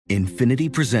Infinity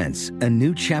presents a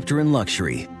new chapter in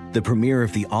luxury, the premiere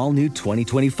of the all-new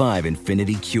 2025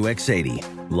 Infinity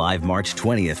QX80, live March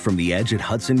 20th from the Edge at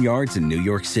Hudson Yards in New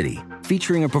York City,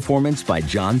 featuring a performance by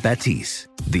John Batiste.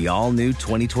 The all-new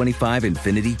 2025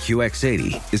 Infinity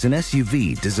QX80 is an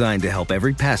SUV designed to help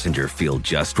every passenger feel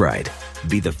just right.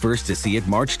 Be the first to see it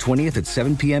March 20th at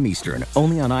 7 p.m. Eastern,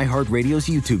 only on iHeartRadio's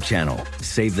YouTube channel.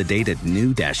 Save the date at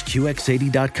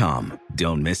new-QX80.com.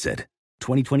 Don't miss it.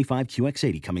 2025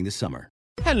 QX80 coming this summer.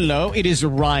 Hello, it is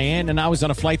Ryan, and I was on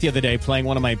a flight the other day playing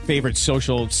one of my favorite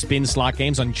social spin slot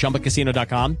games on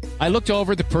ChumbaCasino.com. I looked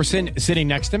over at the person sitting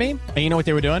next to me, and you know what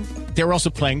they were doing? They were also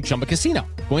playing Chumba Casino.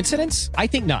 Coincidence? I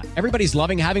think not. Everybody's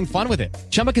loving having fun with it.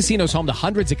 Chumba Casino is home to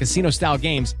hundreds of casino-style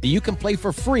games that you can play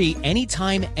for free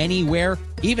anytime, anywhere,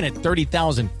 even at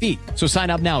 30,000 feet. So sign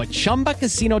up now at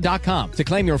ChumbaCasino.com to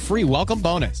claim your free welcome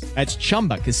bonus. That's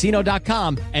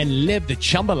ChumbaCasino.com and live the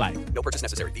Chumba life. No purchase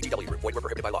necessary. VGW. Void where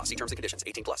prohibited by law. See terms and conditions.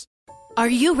 18+. Are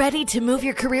you ready to move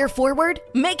your career forward?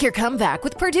 Make your comeback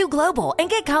with Purdue Global and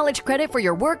get college credit for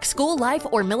your work, school, life,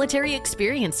 or military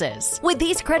experiences. With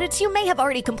these credits, you may have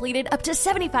already completed up to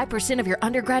 75% of your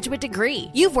undergraduate degree.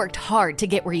 You've worked hard to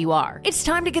get where you are. It's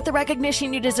time to get the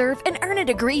recognition you deserve and earn a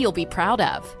degree you'll be proud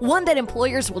of. One that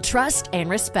employers will trust and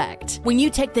respect. When you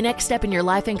take the next step in your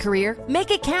life and career,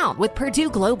 make it count with Purdue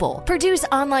Global, Purdue's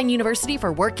online university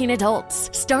for working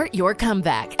adults. Start your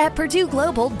comeback at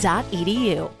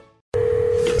purdueglobal.edu.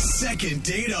 Second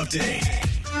date update.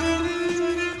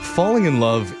 Falling in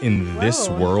love in this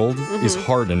world is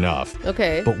hard enough.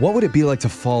 Okay. But what would it be like to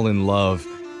fall in love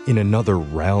in another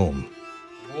realm?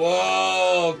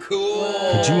 Whoa, cool.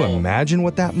 Could you imagine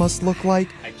what that must look like?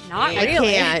 I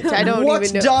can't. I don't what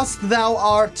even know. dost thou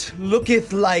art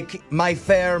looketh like my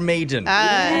fair maiden?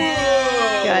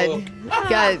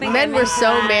 God, men were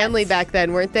so manly back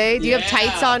then, weren't they? Do you have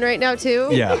tights on right now, too?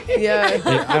 Yeah.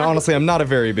 Yeah, Honestly, I'm not a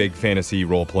very big fantasy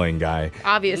role-playing guy.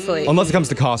 obviously. Unless it comes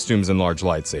to costumes and large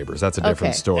lightsabers. That's a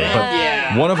different Okay. story.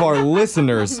 But one of our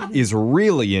listeners is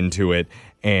really into it,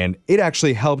 and it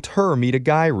actually helped her meet a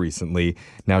guy recently.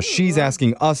 Now, she's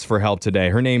asking us for help today.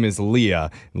 Her name is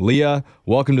Leah. Leah,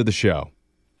 welcome to the show.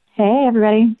 Hey,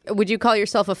 everybody. Would you call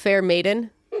yourself a fair maiden?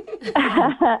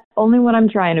 Only what I'm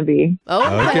trying to be. Oh,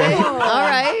 Okay. All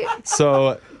right.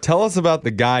 So tell us about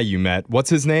the guy you met. What's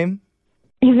his name?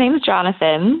 His name's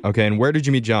Jonathan. Okay, and where did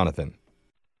you meet Jonathan?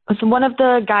 So one of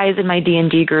the guys in my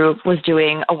D&D group was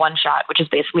doing a one-shot, which is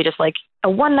basically just like a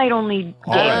one-night-only game.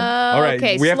 All right.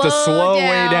 Okay, We have to slow way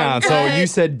down. down. So you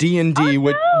said D&D,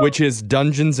 which is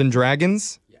Dungeons and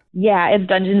Dragons? Yeah, it's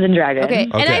Dungeons and Dragons. Okay.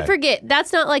 And Okay. I forget,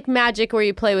 that's not like Magic where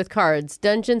you play with cards.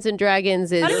 Dungeons and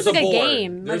Dragons is... There's a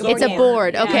board. It's a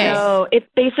board. Okay. So it's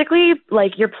basically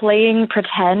like you're playing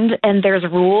pretend and there's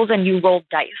rules and you roll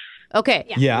dice. Okay.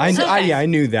 Yeah, I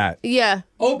knew that. Yeah.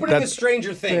 Opening with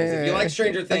Stranger Things. If you like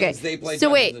Stranger Things, Okay. they play So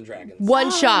Dungeons wait, and Dragons.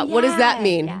 one shot. What does that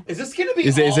mean? Is this going to be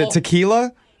Is it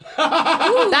tequila?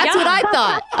 That's what I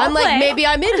thought. I'm like, maybe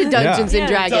I'm into Dungeons and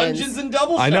Dragons. Dungeons and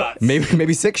double shots? I know.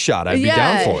 Maybe 6 shot. I'd be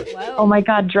down for it. Oh my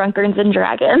God, Drunkards and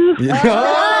Dragons.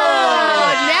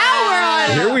 Oh, now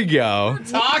we're on. Here we go.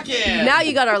 Talking. Now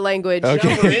you got our language.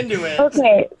 Okay. We're into it.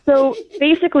 Okay, so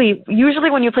basically, usually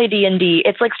when you play D&D,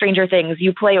 it's like Stranger Things.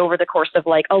 You play over the course of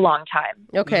like a long time.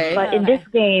 Okay. But in this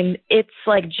game, it's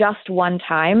like just one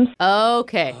time.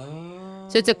 Okay.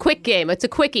 So it's a quick game. It's a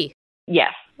quickie.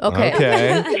 Yes. Okay.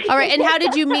 Okay. All right. And how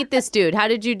did you meet this dude? How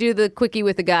did you do the quickie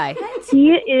with the guy?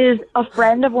 He is a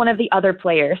friend of one of the other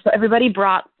players. So everybody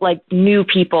brought like new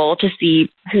people to see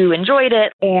who enjoyed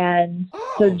it. And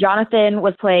so Jonathan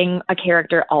was playing a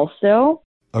character also.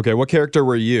 Okay, what character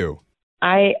were you?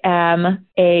 I am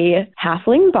a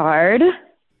halfling bard.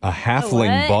 A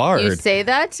halfling bard. You say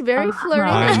that very flirty.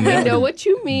 I know. I know what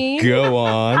you mean. Go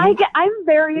on. I'm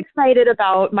very excited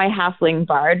about my halfling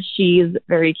bard. She's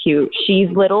very cute. She's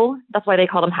little. That's why they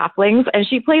call them halflings. And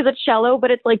she plays a cello,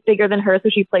 but it's like bigger than her. So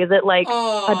she plays it like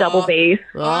a double bass.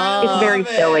 Oh. It's very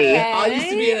silly. I used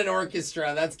to be in an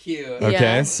orchestra. That's cute. Okay,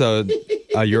 Yeah. so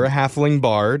you're a halfling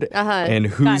bard. Uh-huh. And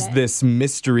who's this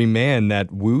mystery man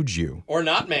that wooed you? Or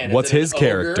not, man. Is What's it an his ogre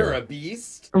character? Or a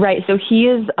beast? Right. So he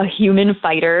is a human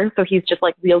fighter. So he's just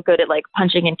like real good at like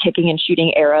punching and kicking and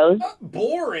shooting arrows.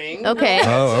 Boring. Okay.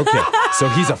 Oh, okay. So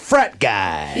he's a frat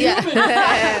guy.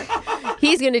 Yeah.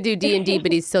 He's going to do D&D,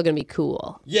 but he's still going to be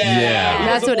cool. Yeah. Yeah. He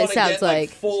That's doesn't what it wanna sounds get, like.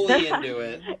 Fully into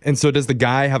it. And so does the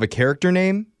guy have a character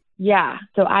name? Yeah.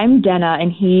 So I'm Denna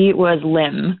and he was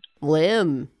Lim.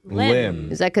 Lim.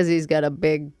 Lim. Is that because he's got a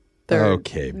big third?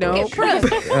 Okay. No. All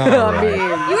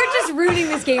right. You were just ruining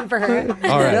this game for her.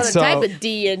 All right, Another so type of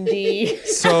D&D.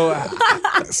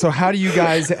 so how do you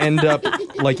guys end up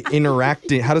like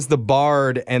interacting? How does the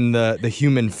bard and the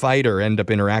human fighter end up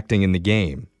interacting in the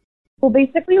game? Well,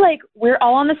 basically, like, we're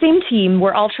all on the same team.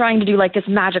 We're all trying to do, like, this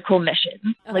magical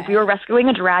mission. Like, we were rescuing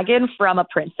a dragon from a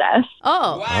princess.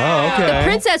 Oh. Wow. Oh, okay. The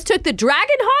princess took the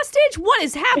dragon hostage? What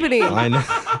is happening? I know.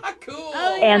 Cool.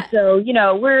 And so, you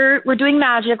know, we're doing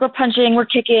magic, we're punching, we're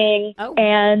kicking. Oh.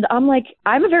 And I'm like,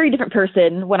 I'm a very different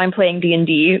person when I'm playing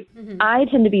D&D. I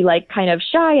tend to be, like, kind of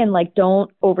shy and, like,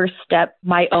 don't overstep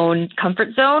my own comfort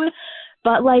zone.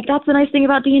 But, like, that's the nice thing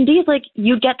about D&D is, like,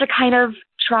 you get to kind of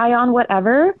try on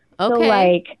whatever. So, Okay.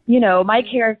 like, you know, my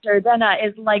character, Dana,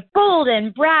 is, like, bold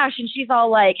and brash, and she's all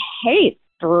like, hey,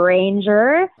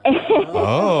 stranger.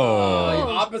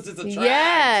 Oh. Opposites attract.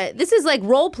 Yeah, this is like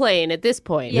role-playing at this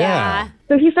point. Yeah.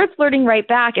 So he starts flirting right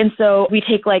back, and so we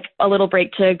take, like, a little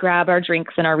break to grab our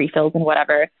drinks and our refills and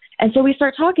whatever. And so we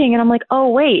start talking, and I'm like, oh,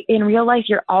 wait, in real life,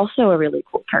 you're also a really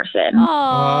cool person.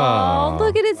 Oh,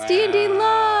 look at its D&D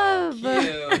love.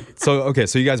 Cute.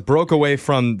 So you guys broke away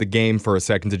from the game for a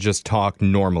second to just talk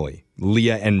normally.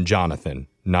 Leah and Jonathan,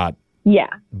 not Yeah.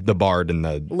 the bard and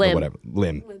the Lim. whatever.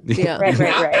 Lim. Yeah.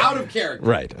 Right. Out of character.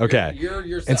 Right, okay. You're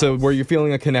yourself. And so were you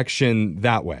feeling a connection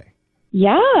that way?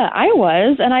 Yeah, I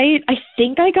was. And I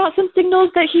think I got some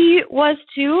signals that he was,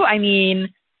 too. I mean,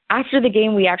 after the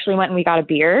game, we actually went and we got a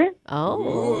beer.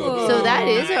 Oh, so that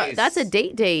is nice. that's a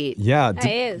date. Yeah. That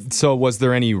is. So was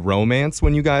there any romance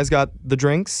when you guys got the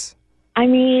drinks? I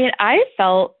mean, I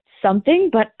felt something,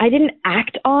 but I didn't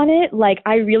act on it. Like,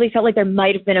 I really felt like there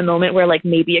might have been a moment where, like,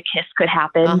 maybe a kiss could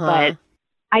happen, but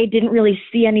I didn't really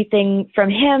see anything from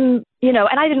him, you know,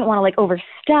 and I didn't want to, like,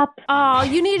 overstep. Oh,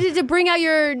 you needed to bring out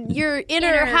your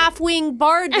inner half-wing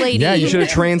bard lady. Yeah, you should have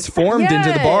transformed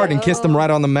into the bard and kissed him right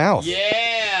on the mouth.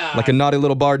 Yeah. Like a naughty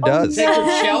little bard does. Take your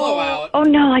cello out. Oh,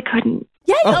 no, I couldn't.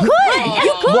 Yeah, you could.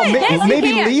 You could. Well, Yes, you maybe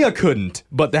can. Leah couldn't,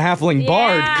 but the halfling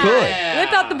bard could. Yeah.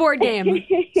 Whip out the board game.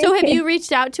 So have you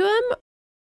reached out to him?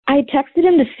 I texted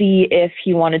him to see if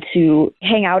he wanted to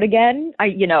hang out again.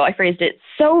 I phrased it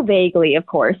so vaguely, of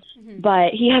course,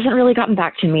 but he hasn't really gotten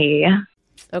back to me.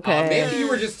 Okay. Maybe you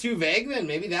were just too vague then.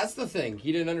 Maybe that's the thing.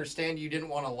 He didn't understand you didn't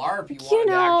want to LARP. You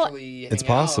wanted to actually hang It's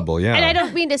possible, yeah. And I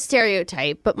don't mean to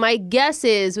stereotype, but my guess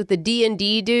is with the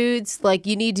D&D dudes, like,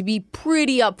 you need to be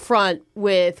pretty upfront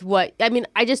with what... I mean,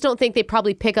 I just don't think they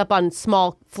probably pick up on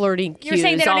small flirting cues You're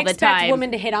saying they don't all the expect time.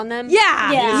 women to hit on them?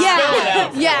 Yeah.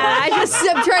 Yeah.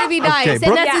 I'm trying to be nice. Okay, And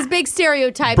Brooke- that's this big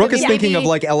stereotype. Brooke I is mean, thinking of maybe-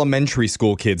 like elementary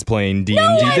school kids playing D&D.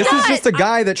 This is just a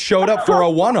guy that showed up for a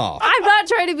one-off. I'm not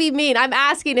trying to be mean. I'm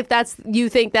asking if you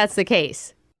think that's the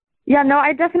case. Yeah, no,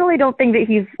 I definitely don't think that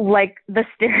he's like the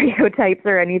stereotypes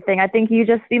or anything. I think you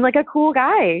just seem like a cool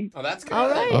guy. Oh, that's good. All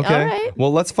right. Okay. All right.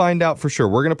 Well, let's find out for sure.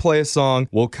 We're going to play a song.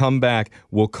 We'll come back.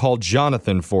 We'll call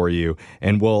Jonathan for you,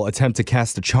 and we'll attempt to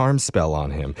cast a charm spell on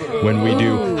him when we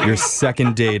do your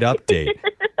second date update.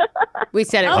 We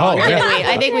said it wrong, yeah. didn't we?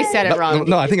 I think we said it wrong.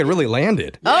 No, I think it really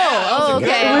landed. Oh,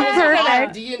 okay.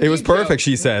 Perfect. It was perfect,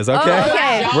 she says. Okay.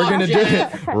 okay. We're going to do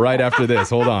it right after this.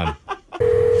 Hold on.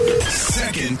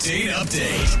 Second date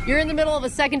update. You're in the middle of a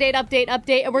second date update,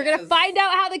 and we're going to find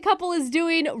out how the couple is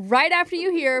doing right after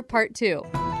you hear part 2.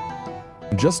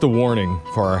 Just a warning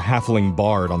for our halfling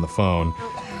bard on the phone.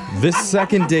 This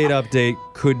second date update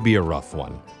could be a rough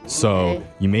one. So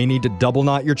you may need to double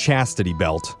knot your chastity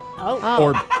belt.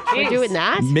 Or We're doing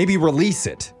that? maybe release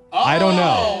it. I don't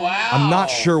know. wow. I'm not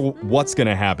sure what's going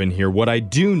to happen here. What I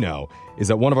do know is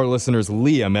that one of our listeners,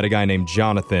 Leah, met a guy named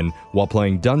Jonathan while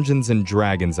playing Dungeons and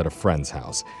Dragons at a friend's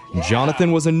house.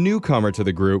 Jonathan was a newcomer to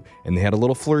the group, and they had a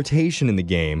little flirtation in the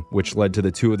game, which led to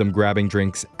the two of them grabbing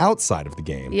drinks outside of the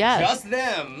game. Yeah. Just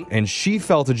them. And she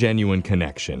felt a genuine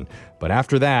connection. But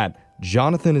after that,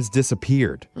 Jonathan has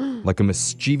disappeared, like a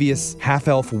mischievous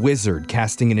half-elf wizard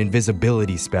casting an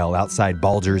invisibility spell outside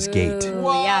Baldur's Gate.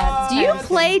 Yeah. Do you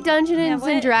play Dungeons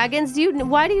and Dragons?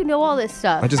 Why do you know all this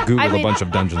stuff? I just Googled a bunch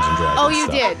of Dungeons and Dragons Oh, you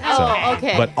stuff, did? Oh,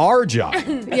 okay. But our job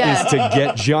Yeah. is to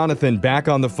get Jonathan back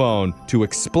on the phone to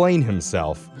explain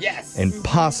himself Yes. and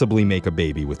possibly make a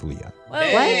baby with Leah.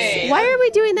 Hey. Why are we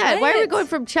doing that? Why are we going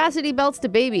from chastity belts to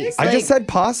babies? I just said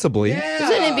possibly.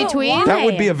 Isn't in between? That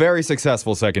would be a very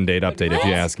successful second date update if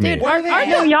you ask me. Dude, are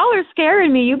No, y'all are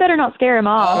scaring me. You better not scare him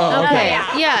off. Oh, okay.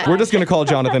 Yeah. We're just going to call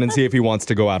Jonathan and see if he wants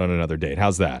to go out on another date.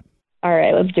 How's that? All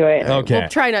right, let's do it. Okay. We'll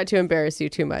try not to embarrass you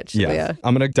too much. Yeah. Leah.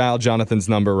 I'm going to dial Jonathan's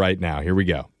number right now. Here we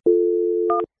go.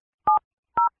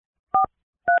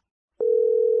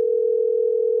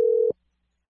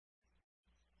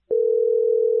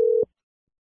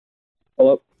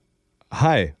 Hello?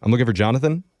 Hi, I'm looking for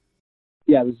Jonathan.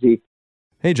 Yeah, this is he.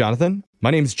 Hey, Jonathan. My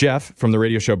name's Jeff from the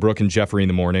radio show Brooke and Jeffrey in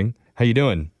the Morning. How you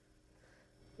doing?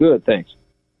 Good, thanks.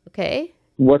 Okay.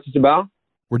 What's it about?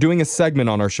 We're doing a segment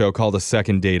on our show called a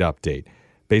second date update.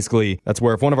 Basically, that's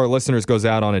where if one of our listeners goes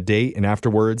out on a date and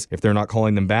afterwards, if they're not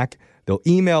calling them back, they'll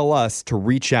email us to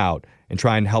reach out and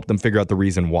try and help them figure out the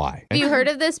reason why. Have you heard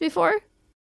of this before?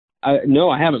 No,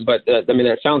 I haven't, but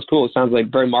that sounds cool. It sounds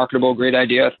like very marketable, great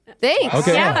idea. Thanks.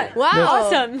 Okay. Yeah. Wow.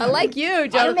 Awesome. I like you, I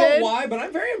Jonathan. don't know why, but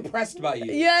I'm very impressed by you.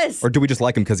 Yes. Or do we just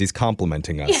like him because he's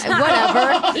complimenting us?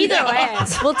 Whatever. Either way.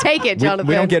 We'll take it, Jonathan.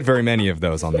 We don't get very many of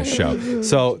those on this show.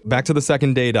 So back to the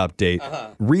second date update.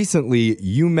 Recently,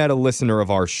 you met a listener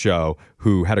of our show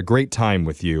who had a great time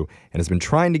with you and has been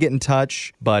trying to get in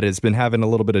touch, but has been having a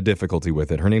little bit of difficulty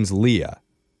with it. Her name's Leah.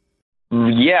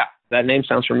 Yeah, that name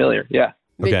sounds familiar. Yeah.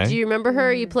 Okay. Do you remember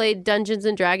her? You played Dungeons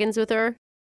and Dragons with her?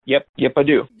 Yep, I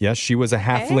do. Yes, she was a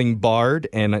halfling bard,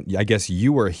 and I guess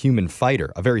you were a human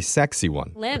fighter, a very sexy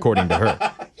one, Limb. according to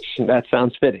her. That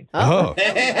sounds fitting. Oh.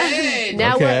 Hey,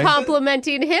 Now Okay. we're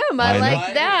complimenting him. I I know.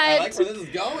 like that. I like where this is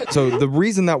going. So the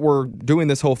reason that we're doing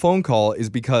this whole phone call is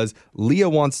because Leah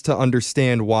wants to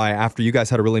understand why, after you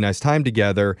guys had a really nice time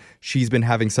together, she's been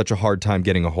having such a hard time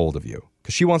getting a hold of you.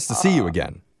 Because she wants to see you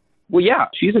again. Well, yeah,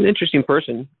 she's an interesting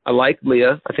person. I like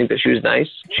Leah. I think that she was nice.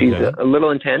 She's a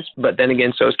little intense, but then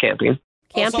again, so is camping.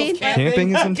 Camping?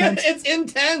 Camping is intense? It's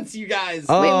intense, you guys.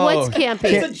 Oh. Wait, what's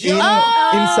camping? It's a joke.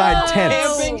 Inside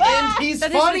tents. Camping, and he's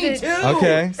That is funny, what it- too.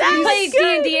 Okay. We play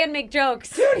D&D and make jokes.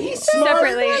 Dude, he's smart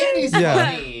Separately. and he's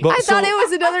Yeah. funny. But I so- thought it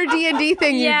was another D&D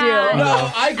thing Yeah. you do.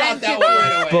 No, I got that one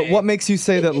right away. But what makes you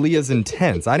say that Leah's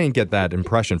intense? I didn't get that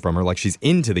impression from her. Like, she's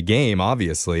into the game,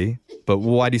 obviously. But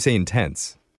why do you say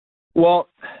intense? Well,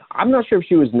 I'm not sure if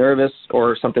she was nervous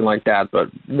or something like that, but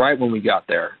right when we got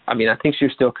there, I mean, I think she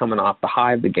was still coming off the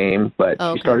high of the game, but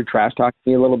Okay. she started trash talking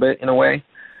me a little bit in a way.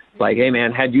 Like, hey,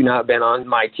 man, had you not been on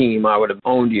my team, I would have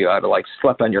owned you. I'd have,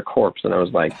 slept on your corpse. And I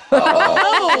was like,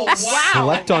 Oh, wow.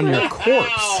 Slept on your corpse.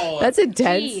 Wow. That's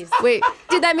intense. Jeez. Wait,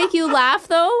 did that make you laugh,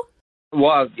 though?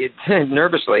 well,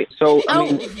 nervously. So, I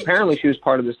mean, apparently she was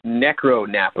part of this necro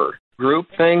napper group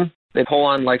thing. They pull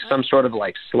on some sort of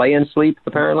slay and sleep,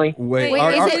 apparently. Wait,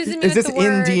 Wait, is this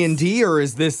in D&D or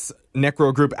is this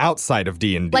necro group outside of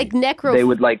D&D? Like necro... They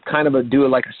would do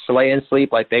a slay and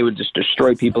sleep. They would just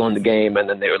destroy people in the game, and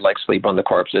then they would sleep on the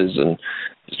corpses and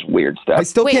just weird stuff. I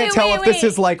still can't Wait, tell wait, if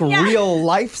this wait. is real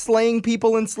life slaying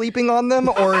people and sleeping on them,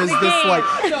 or is this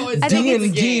No, it's D&D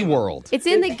game. world? It's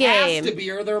in the It game. has to be,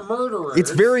 or they're murderers.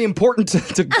 It's very important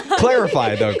to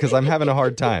clarify, though, because I'm having a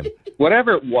hard time.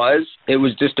 Whatever it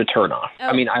was just a turnoff.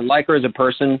 I mean, I like her as a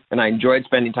person, and I enjoyed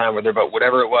spending time with her, but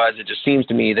whatever it was, it just seems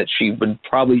to me that she would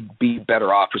probably be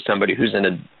better off with somebody who's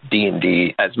into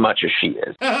D&D as much as she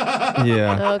is.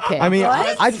 Yeah. Okay. I mean,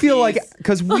 I feel like,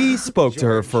 because we spoke to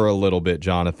her for a little bit,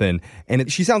 Jonathan,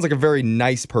 and she sounds like a very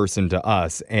nice person to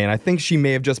us, and I think she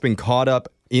may have just been caught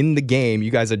up in the game.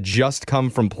 You guys had just come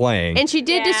from playing. And she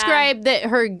did describe that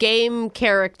her game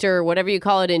character, whatever you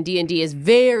call it in D&D, is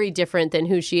very different than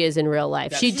who she is in real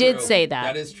life. She did say that.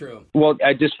 That is true. Well,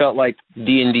 I just felt like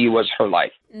D&D was her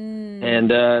life. And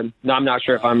no, I'm not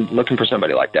sure if I'm looking for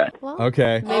somebody like that.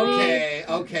 Okay.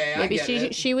 Okay. Maybe I get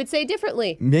it. she would say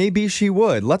differently. Maybe she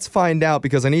would. Let's find out,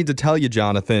 because I need to tell you,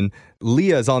 Jonathan,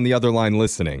 Leah's on the other line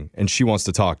listening, and she wants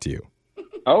to talk to you.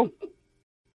 Oh.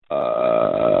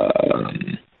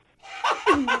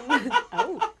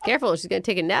 Careful, she's going to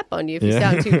take a nap on you if you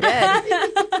sound too dead.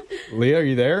 Leah, are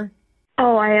you there?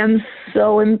 Oh, I am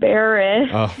so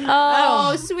embarrassed.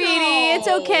 Oh, sweetie, it's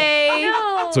okay.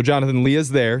 So, Jonathan, Leah's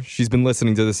there. She's been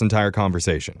listening to this entire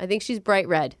conversation. I think she's bright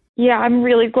red. Yeah, I'm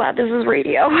really glad this is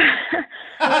radio.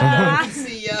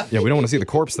 See ya. Yeah, we don't want to see the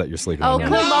corpse that you're sleeping Oh, on.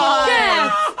 come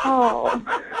on.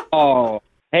 Oh. Oh.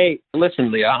 Hey,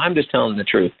 listen, Leah, I'm just telling the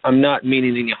truth. I'm not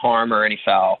meaning any harm or any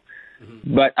foul.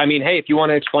 But, I mean, hey, if you want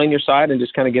to explain your side and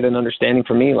just kind of get an understanding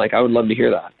from me, I would love to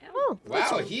hear that.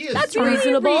 Wow, he is. That's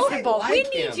reasonable. like We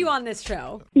need him. you on this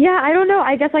show. Yeah, I don't know.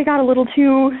 I guess I got a little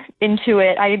too into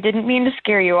it. I didn't mean to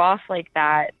scare you off like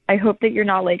that. I hope that you're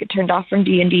not turned off from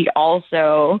D&D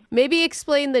also. Maybe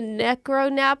explain the necro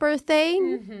napper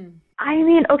thing. I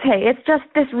mean, okay, it's just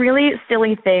this really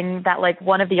silly thing that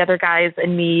one of the other guys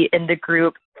and me in the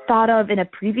group thought of in a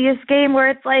previous game where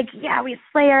it's like, yeah, we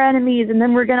slay our enemies and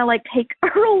then we're going to like take a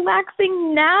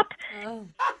relaxing nap. Oh.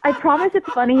 I promise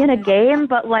it's funny in a game,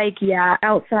 but like, yeah,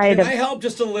 outside Can of... I help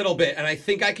just a little bit? And I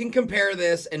think I can compare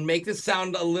this and make this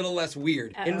sound a little less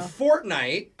weird. In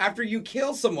Fortnite, after you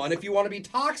kill someone, if you want to be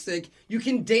toxic, you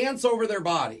can dance over their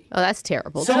body. Oh, that's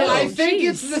terrible. So I think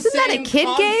it's the Isn't same that a kid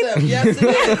concept. game? Yes, it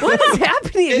is. What is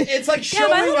happening? It's like showing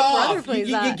my little brother off. plays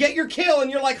You that. get your kill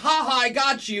and you're like, haha, I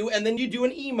got you. And then you do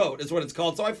an emote is what it's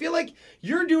called. So I feel like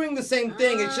you're doing the same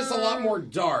thing. It's just a lot more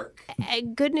dark.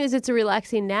 Good news, it's a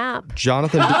relaxing nap.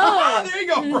 Jonathan, There you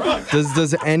go, Brooke.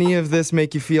 does any of this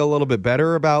make you feel a little bit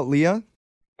better about Leah?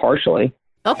 Partially.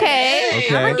 Okay.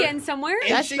 Okay. We're getting somewhere.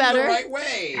 That's Inching better. the right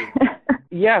way.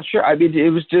 Yeah, sure. I mean, it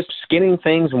was just skinning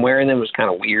things and wearing them was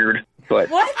kind of weird. But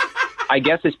What? I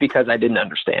guess it's because I didn't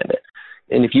understand it.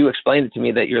 And if you explained it to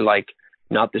me that you're like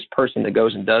not this person that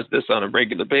goes and does this on a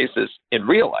regular basis in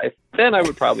real life, then I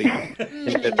would probably.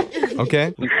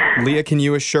 Okay. Leah, can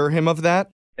you assure him of that?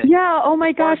 Yeah, oh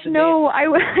my gosh, no. I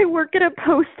work at a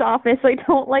post office. I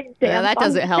don't like dance. Yeah, that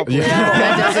doesn't help. Yeah.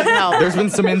 That doesn't help. There's been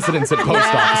some incidents at post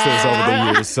offices over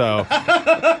the years, so.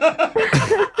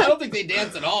 I don't think they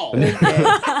dance at all.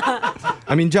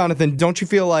 I mean, Jonathan, don't you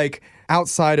feel like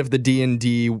outside of the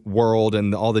D&D world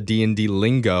and all the D&D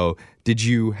lingo, did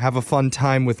you have a fun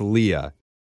time with Leah?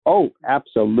 Oh,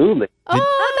 absolutely.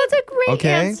 Oh, that's a great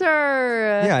Okay. answer.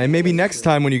 Yeah, and maybe next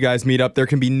time when you guys meet up, there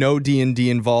can be no D&D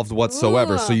involved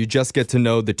whatsoever, so you just get to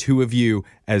know the two of you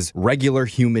as regular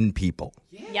human people.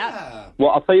 Yeah.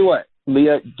 Well, I'll tell you what,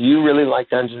 Leah, do you really like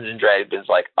Dungeons and Dragons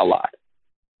like a lot?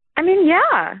 I mean,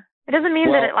 yeah. It doesn't mean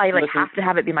Well, that I like listen- have to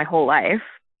have it be my whole life.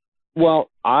 Well,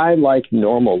 I like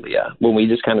normal Leah when we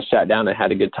just kind of sat down and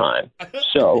had a good time.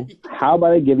 So how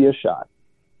about I give you a shot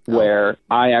where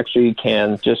I actually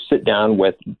can just sit down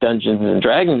with Dungeons and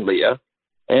Dragons Leah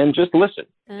and just listen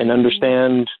and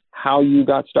understand how you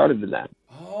got started in that.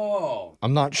 Oh.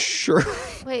 I'm not sure.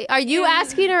 Wait, are you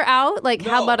asking her out? Like,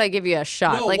 how No. about I give you a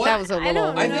shot? No, like, what- that was a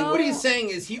little... I think what he's saying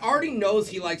is he already knows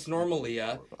he likes normal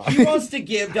Leah. He wants to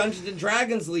give Dungeons and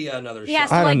Dragons Leah another He has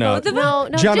shot. to I like don't know. both of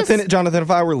them. No, Jonathan, Jonathan,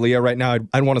 if I were Leah right now,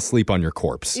 I'd want to sleep on your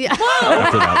corpse. Yeah.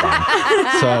 After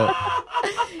that line. So,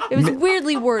 It was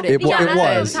weirdly worded. It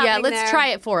was. Yeah, let's try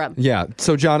it for him. yeah.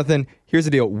 So, Jonathan, here's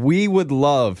the deal. We would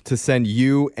love to send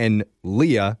you and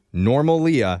Leah, normal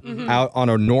Leah, out on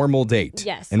a normal date.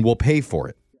 Yes. And we'll pay for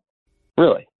it.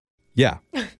 Really? Yeah.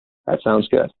 That sounds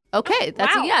good. Okay,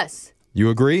 that's a yes. You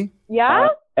agree? Yeah?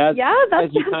 As, Yeah, that as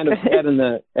you sounds kind of good.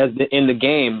 said in the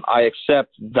game, I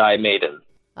accept thy maiden.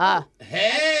 Ah.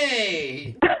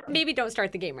 Hey! Maybe don't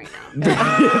start the game right now.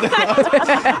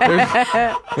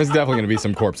 There's definitely going to be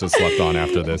some corpses slept on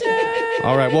after this.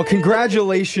 All right. Well,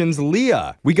 congratulations,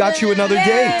 Leah. We got you another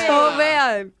date. Oh,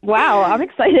 man. Wow, I'm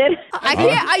excited. I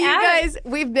can't, you guys,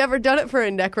 we've never done it for a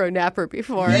necro napper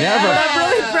before. Never. I'm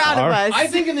really proud All of right. us. I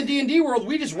think in the D&D world,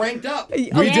 we just ranked up. We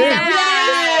did.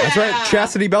 That's right.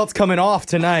 Chastity belt's coming off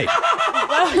tonight.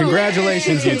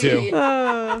 Congratulations, you two.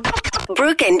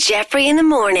 Brooke and Jeffrey in the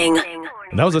morning.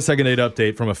 And that was a second date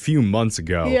update from a few months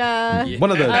ago. Yeah.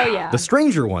 One of the Oh, yeah. the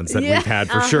stranger ones that Yeah. we've had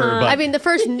for sure. But I mean, the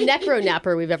first necro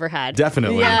napper we've ever had.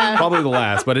 definitely. Yeah. Probably the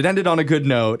last. But it ended on a good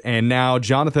note. And now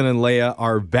Jonathan and Leah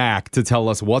are back to tell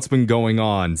us what's been going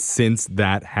on since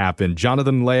that happened.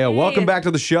 Jonathan and Leah, welcome back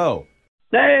to the show.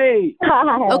 Hey!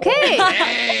 Okay.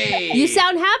 Hey! You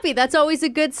sound happy. That's always a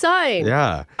good sign.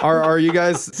 Yeah. Are you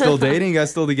guys still dating? You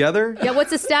guys still together? Yeah, what's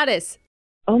the status?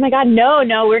 Oh my God, no,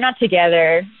 we're not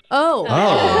together. Oh.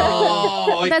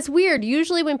 Oh. That's weird.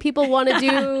 Usually when people want to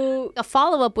do a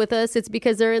follow-up with us, it's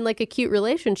because they're in like a cute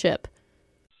relationship.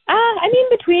 I mean,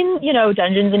 between,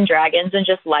 Dungeons and Dragons and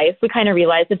just life, we kind of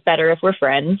realized it's better if we're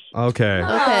friends. Okay.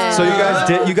 Okay.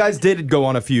 So you guys did go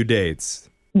on a few dates.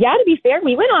 Yeah, to be fair,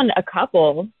 we went on a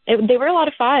couple. They were a lot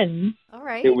of fun. All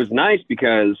right. It was nice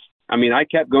because, I mean, I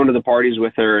kept going to the parties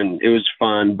with her and it was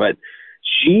fun, but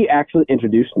she actually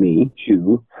introduced me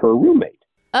to her roommate.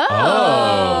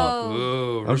 Oh.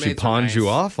 Ooh, Oh, she roommates are pawned nice. you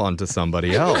off onto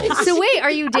somebody else. So wait,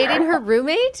 are you dating her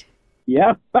roommate?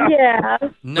 Yeah. Yeah.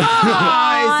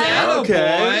 Nice.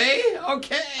 Okay. Boy.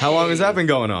 Okay. How long has that been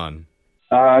going on?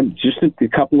 Just a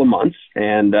couple of months,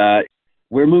 and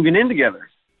we're moving in together.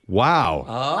 Wow.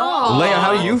 Oh. Leia,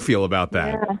 how do you feel about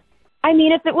that? Yeah. I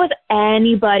mean, if it was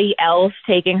anybody else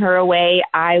taking her away,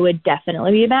 I would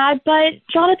definitely be mad. But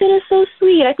Jonathan is so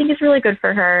sweet. I think it's really good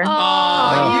for her. Oh,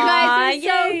 you guys are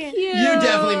so Yay. cute. You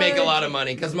definitely make a lot of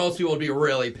money because most people would be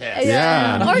really pissed.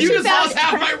 Yeah. Or You she just found, lost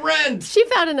half my rent. she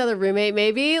found another roommate,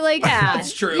 maybe. Like,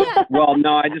 That's true. Well,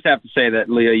 no, I just have to say that,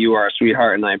 Leah, you are a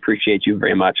sweetheart, and I appreciate you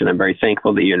very much, and I'm very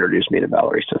thankful that you introduced me to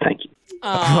Valerie, so thank you.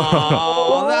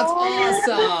 Oh, that's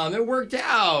awesome. It worked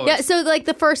out. Yeah, so like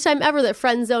the first time ever that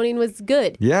friend zoning was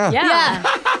good. Yeah.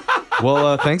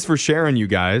 Well, thanks for sharing, you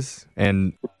guys.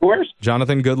 And of course,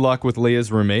 Jonathan, good luck with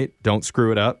Leah's roommate. Don't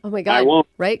screw it up. Oh my God. I won't.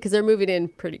 Right? Because they're moving in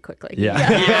pretty quickly. Yeah.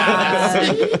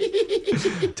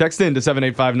 Text in to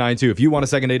 78592 if you want a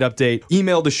second date update.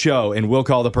 Email the show and we'll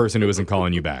call the person who isn't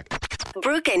calling you back.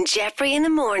 Brooke and Jeffrey in the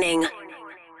morning.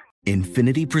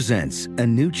 Infinity presents a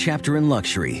new chapter in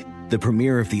luxury, the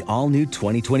premiere of the all-new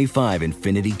 2025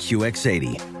 Infinity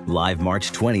QX80, live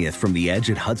March 20th from the Edge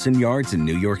at Hudson Yards in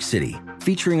New York City,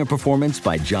 featuring a performance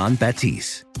by John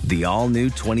Batiste. The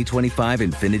all-new 2025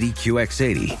 Infinity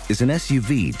QX80 is an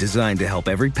SUV designed to help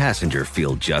every passenger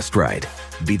feel just right.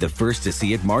 Be the first to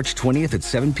see it March 20th at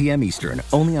 7 p.m. Eastern,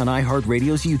 only on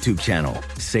iHeartRadio's YouTube channel.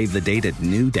 Save the date at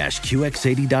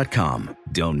new-QX80.com.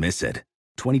 Don't miss it.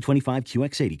 2025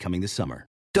 QX80 coming this summer.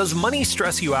 Does money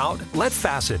stress you out? Let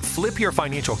Facet flip your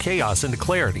financial chaos into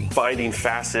clarity. Finding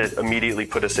Facet immediately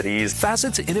put us at ease.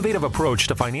 Facet's innovative approach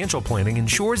to financial planning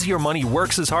ensures your money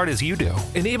works as hard as you do,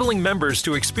 enabling members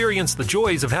to experience the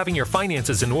joys of having your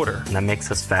finances in order. And that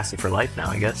makes us Facet for life now,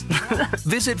 I guess.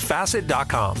 Visit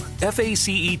Facet.com,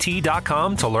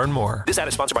 FACET.com to learn more. This ad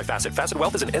is sponsored by Facet. Facet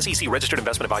Wealth is an SEC registered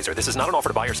investment advisor. This is not an offer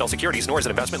to buy or sell securities, nor is it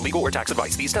investment, legal, or tax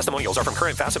advice. These testimonials are from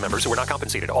current Facet members who are not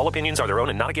compensated. All opinions are their own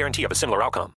and not a guarantee of a similar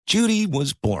outcome. Judy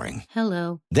was boring.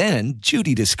 Hello. Then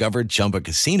Judy discovered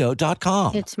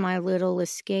ChumbaCasino.com. It's my little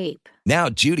escape. Now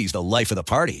Judy's the life of the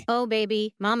party. Oh,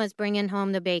 baby, mama's bringing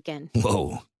home the bacon.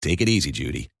 Whoa, take it easy,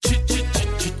 Judy.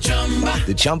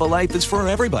 The Chumba life is for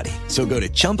everybody. So go to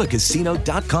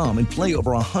ChumbaCasino.com and play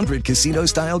over 100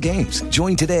 casino-style games.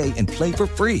 Join today and play for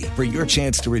free for your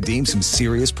chance to redeem some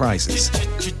serious prizes.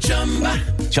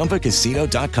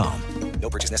 ChumbaCasino.com. No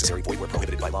purchase necessary. Void where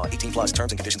prohibited by law. 18 plus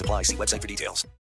terms and conditions apply. See website for details.